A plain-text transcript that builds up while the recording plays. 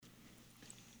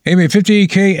AM 50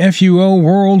 KFUO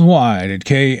worldwide at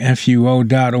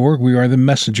kfuo.org. We are the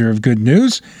messenger of good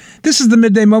news. This is the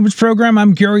Midday Moments program.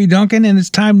 I'm Gary Duncan, and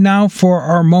it's time now for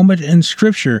our moment in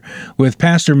Scripture with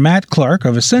Pastor Matt Clark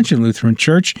of Ascension Lutheran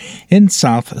Church in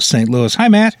South St. Louis. Hi,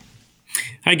 Matt.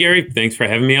 Hi, Gary. Thanks for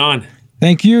having me on.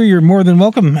 Thank you. You're more than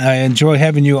welcome. I enjoy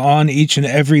having you on each and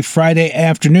every Friday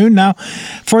afternoon. Now,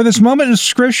 for this moment of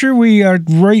Scripture, we are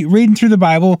reading through the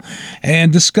Bible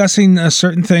and discussing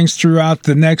certain things throughout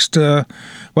the next,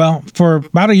 for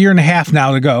about a year and a half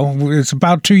now to go. It's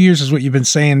about 2 years is what you've been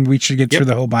saying we should get through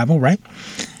the whole Bible, right?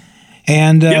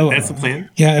 And that's the plan.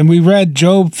 Yeah, and we read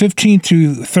Job 15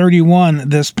 to 31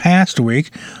 this past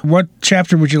week. What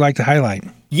chapter would you like to highlight?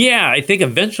 Yeah, I think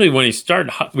eventually when we start,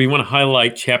 we want to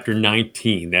highlight chapter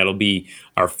 19. That'll be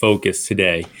our focus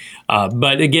today.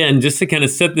 But again, just to kind of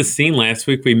set the scene, last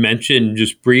week we mentioned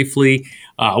just briefly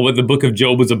what the book of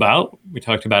Job was about. We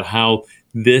talked about how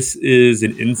this is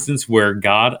an instance where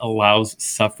God allows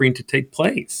suffering to take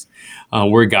place,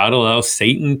 where God allows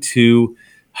Satan to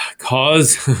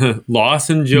cause loss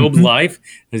in Job's life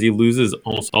as he loses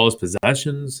almost all his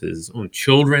possessions, his own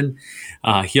children.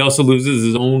 He also loses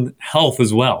his own health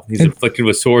as well. He's afflicted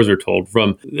with sores, we're told,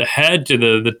 from the head to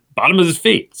the bottom of his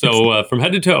feet. So from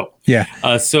head to toe.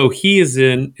 Yeah. So he is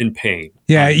in pain.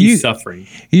 Yeah, he's suffering.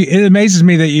 It amazes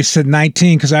me that you said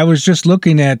 19 because I was just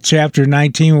looking at chapter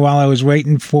 19 while I was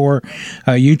waiting for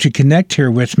you to connect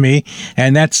here with me,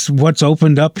 and that's what's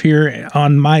opened up here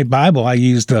on my Bible. I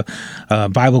use the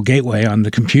Bible Gateway on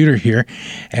the computer here,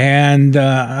 and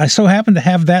I so happen to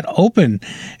have that open,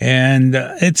 and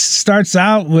it starts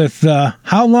out with,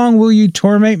 how long will you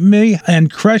torment me and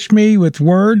crush me with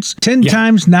words? 10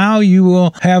 times now you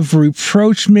will have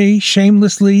reproached me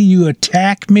shamelessly, you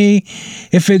attack me.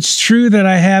 If it's true that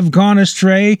I have gone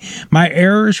astray, my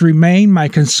errors remain my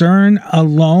concern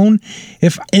alone.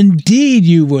 If indeed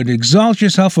you would exalt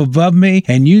yourself above me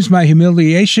and use my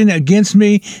humiliation against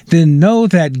me, then know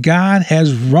that God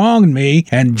has wronged me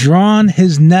and drawn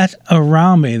his net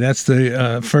around me. That's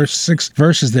the first 6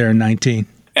 verses there in 19.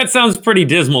 That sounds pretty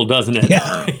dismal, doesn't it?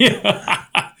 Yeah.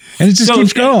 And it just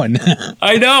keeps going.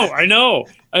 I know.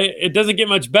 It doesn't get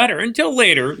much better until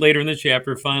later in the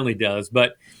chapter, it finally does.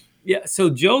 But yeah, so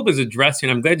Job is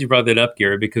addressing, I'm glad you brought that up,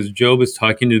 Gary, because Job is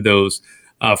talking to those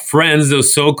friends,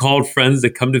 those so-called friends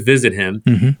that come to visit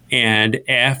him. And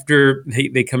after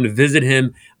they come to visit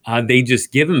him, they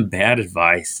just give him bad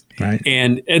advice. Right.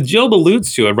 And Job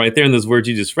alludes to it right there in those words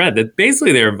you just read, that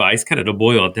basically their advice, kind of to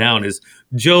boil it down, is,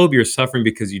 Job, you're suffering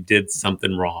because you did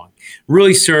something wrong.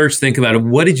 Really search, think about it.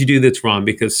 What did you do that's wrong?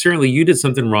 Because certainly you did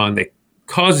something wrong that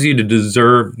causes you to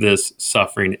deserve this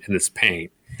suffering and this pain.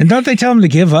 And don't they tell him to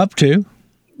give up too?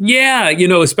 Yeah,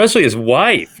 especially his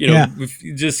wife.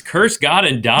 Just curse God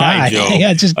and die, Job.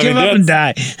 Yeah, just give up and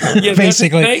die,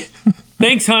 basically.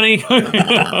 Thanks, honey.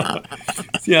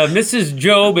 Yeah, Mrs.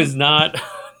 Job is not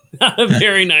a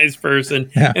very nice person,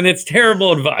 and it's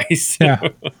terrible advice. Yeah.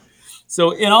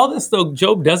 So in all this, though,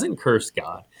 Job doesn't curse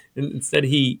God. Instead,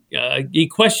 he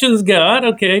questions God.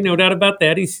 Okay, no doubt about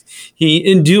that. He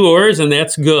endures, and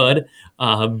that's good.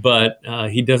 But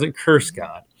he doesn't curse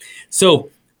God. So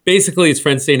basically, his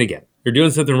friend's saying again, you're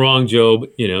doing something wrong, Job.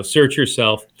 Search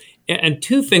yourself. And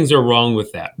 2 things are wrong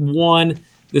with that. One,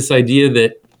 this idea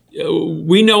that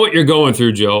we know what you're going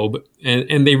through, Job,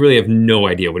 and they really have no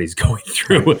idea what he's going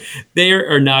through. They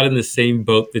are not in the same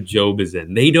boat that Job is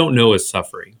in. They don't know his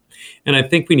suffering. And I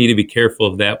think we need to be careful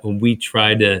of that when we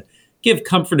try to give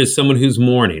comfort to someone who's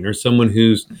mourning or someone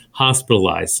who's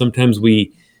hospitalized. Sometimes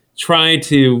we try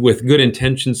to, with good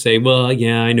intention, say, well,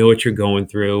 yeah, I know what you're going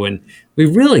through. And we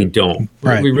really don't.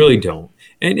 Right. We really don't.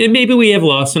 And maybe we have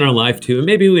loss in our life too. And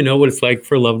maybe we know what it's like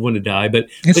for a loved one to die. But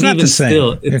it's not even the same.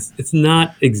 Still, it's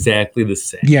not exactly the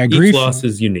same. Yeah, each loss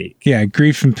is unique. Yeah,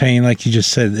 grief and pain, like you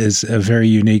just said, is very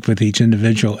unique with each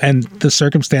individual and the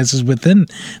circumstances within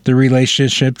the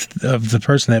relationship of the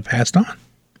person that passed on.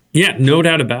 Yeah, no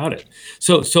doubt about it.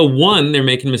 So one, they're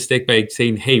making a mistake by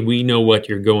saying, hey, we know what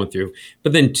you're going through.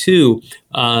 But then 2,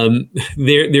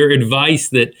 their advice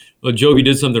that, well, Job, you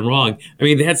did something wrong. I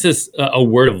mean, that's just a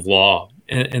word of law.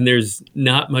 And there's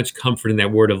not much comfort in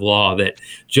that word of law that,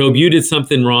 Job, you did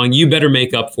something wrong. You better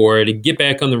make up for it and get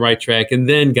back on the right track. And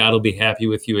then God will be happy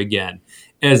with you again.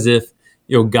 As if,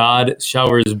 God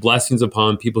showers blessings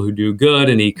upon people who do good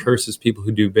and he curses people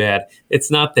who do bad. It's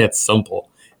not that simple.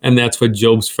 And that's what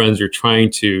Job's friends are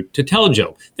trying to tell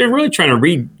Job. They're really trying to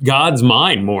read God's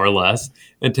mind, more or less,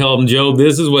 and tell him, Job,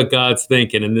 this is what God's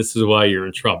thinking, and this is why you're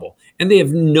in trouble. And they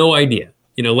have no idea.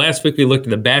 Last week we looked at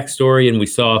the backstory, and we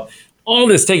saw all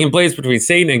this taking place between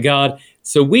Satan and God.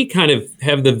 So we kind of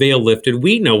have the veil lifted.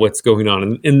 We know what's going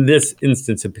on in this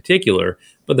instance in particular,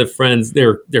 but the friends,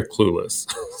 they're clueless.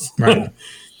 Right.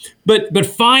 But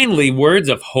finally, words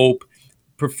of hope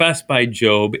professed by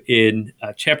Job in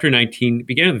chapter 19,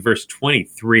 beginning with verse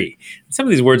 23. Some of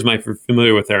these words might be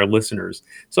familiar with our listeners.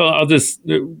 So I'll just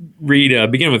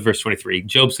read, beginning with verse 23.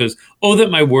 Job says, "Oh, that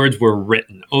my words were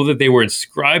written. Oh, that they were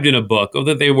inscribed in a book. Oh,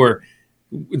 that they were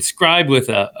inscribed with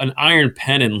an iron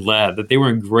pen and lead, that they were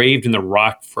engraved in the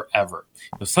rock forever."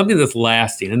 Something that's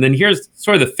lasting. And then here's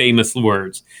sort of the famous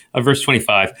words of verse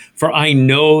 25. "For I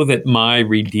know that my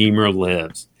Redeemer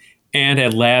lives, and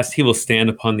at last he will stand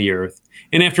upon the earth.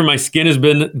 And after my skin has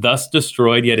been thus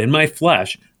destroyed, yet in my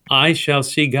flesh I shall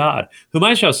see God, whom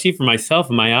I shall see for myself,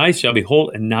 and my eyes shall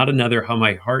behold, and not another, how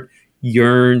my heart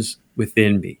yearns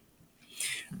within me."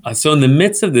 So in the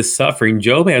midst of this suffering,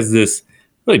 Job has this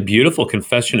really beautiful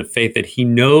confession of faith that he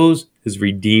knows his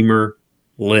Redeemer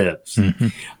lives.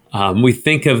 We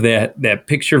think of that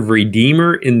picture of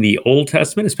Redeemer in the Old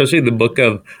Testament, especially the book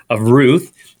of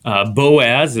Ruth.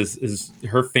 Boaz is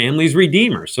her family's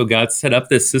Redeemer. So God set up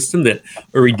this system that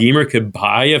a Redeemer could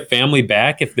buy a family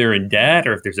back if they're in debt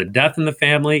or if there's a death in the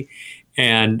family.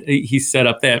 And he set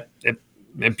up that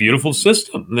beautiful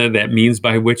system, that means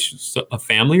by which a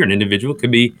family or an individual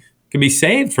could be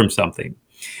saved from something.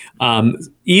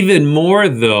 Even more,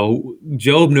 though,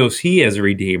 Job knows he has a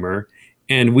Redeemer,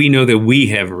 and we know that we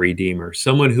have a Redeemer,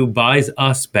 someone who buys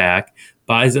us back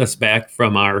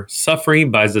from our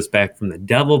suffering, buys us back from the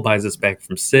devil, buys us back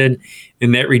from sin.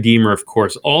 And that Redeemer, of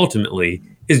course, ultimately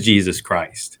is Jesus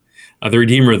Christ, the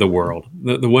Redeemer of the world,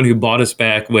 the one who bought us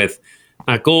back with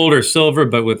not gold or silver,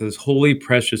 but with his holy,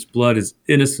 precious blood, his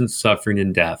innocent suffering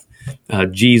and death.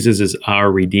 Jesus is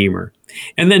our Redeemer.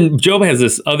 And then Job has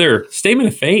this other statement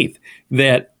of faith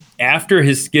that after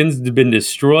his skin's been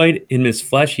destroyed, in his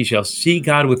flesh, he shall see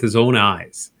God with his own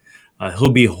eyes.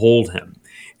 He'll behold him.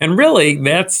 And really,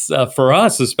 that's for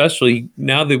us, especially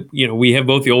now that we have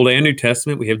both the Old and New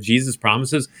Testament, we have Jesus'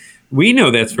 promises. We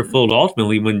know that's fulfilled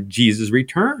ultimately when Jesus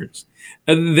returns.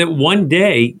 That one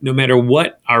day, no matter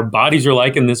what our bodies are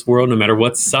like in this world, no matter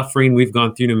what suffering we've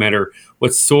gone through, no matter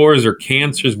what sores or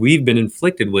cancers we've been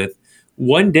inflicted with,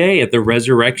 one day at the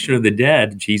resurrection of the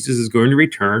dead, Jesus is going to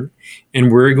return,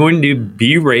 and we're going to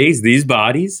be raised, these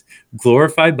bodies,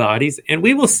 glorified bodies, and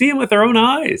we will see him with our own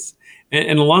eyes.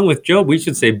 And along with Job, we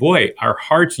should say, boy, our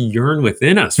hearts yearn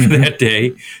within us for that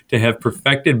day to have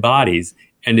perfected bodies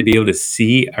and to be able to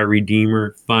see our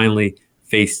Redeemer finally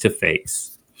face to face.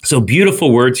 So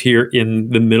beautiful words here in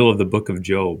the middle of the book of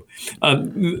Job.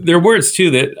 There are words,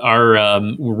 too, that are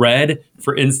read,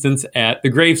 for instance, at the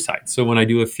gravesite. So when I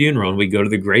do a funeral and we go to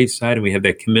the gravesite and we have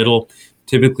that committal,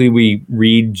 typically we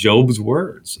read Job's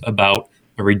words about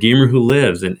a Redeemer who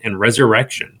lives and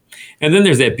resurrection. And then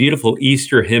there's that beautiful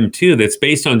Easter hymn, too, that's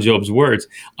based on Job's words,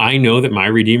 "I know that my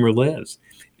Redeemer lives."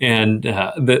 And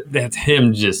that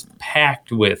hymn just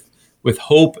packed with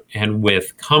hope and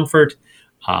with comfort.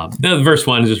 Now, verse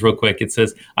 1, just real quick, it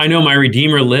says, "I know my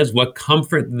Redeemer lives. What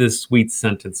comfort this sweet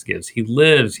sentence gives. He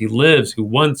lives, who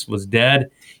once was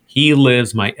dead. He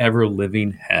lives, my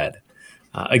ever-living head."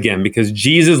 Again, because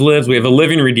Jesus lives, we have a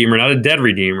living Redeemer, not a dead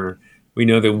Redeemer. We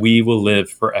know that we will live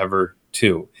forever,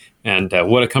 too. And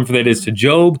what a comfort that is to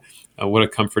Job. What a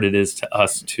comfort it is to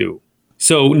us, too.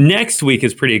 So next week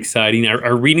is pretty exciting.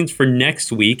 Our readings for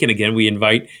next week, and again, we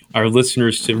invite our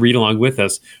listeners to read along with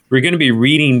us. We're going to be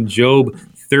reading Job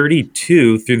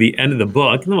 32 through the end of the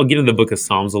book, and then we'll get into the book of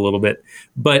Psalms a little bit.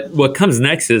 But what comes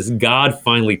next is God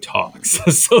finally talks.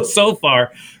 So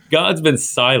far, God's been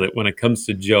silent when it comes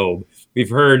to Job. We've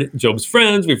heard Job's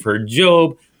friends, we've heard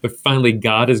Job, but finally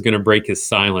God is going to break his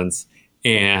silence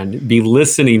and be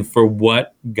listening for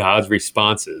what God's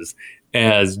response is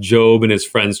as Job and his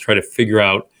friends try to figure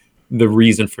out the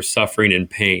reason for suffering and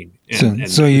pain. And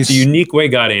it's a unique way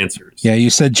God answers. Yeah, you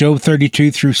said Job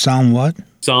 32 through Psalm what?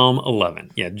 Psalm 11.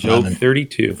 Yeah, Job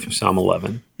 32 through Psalm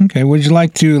 11. Okay, would you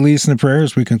like to lead us in the prayer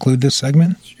as we conclude this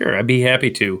segment? Sure, I'd be happy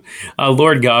to.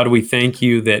 Lord God, we thank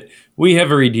you that we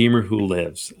have a Redeemer who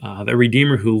lives, the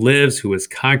Redeemer who lives, who has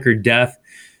conquered death,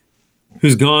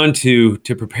 who's gone to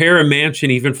prepare a mansion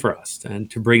even for us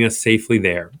and to bring us safely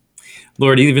there.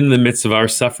 Lord, even in the midst of our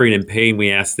suffering and pain,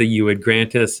 we ask that you would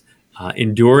grant us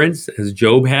endurance, as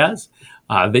Job has,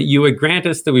 that you would grant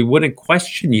us that we wouldn't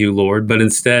question you, Lord, but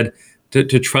instead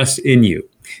to trust in you.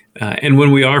 And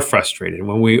when we are frustrated,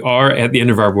 when we are at the end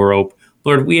of our rope,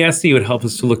 Lord, we ask that you would help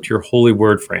us to look to your holy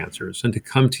word for answers and to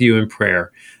come to you in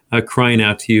prayer, crying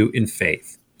out to you in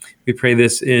faith. We pray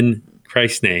this in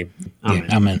Christ's name. Amen.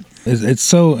 Yeah, amen. It's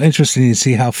so interesting to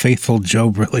see how faithful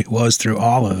Job really was through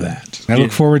all of that. I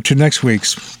look forward to next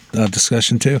week's.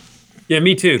 discussion too. Yeah,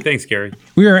 me too. Thanks, Gary.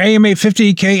 We are AM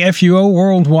 850 KFUO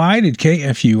worldwide at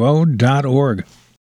KFUO.org.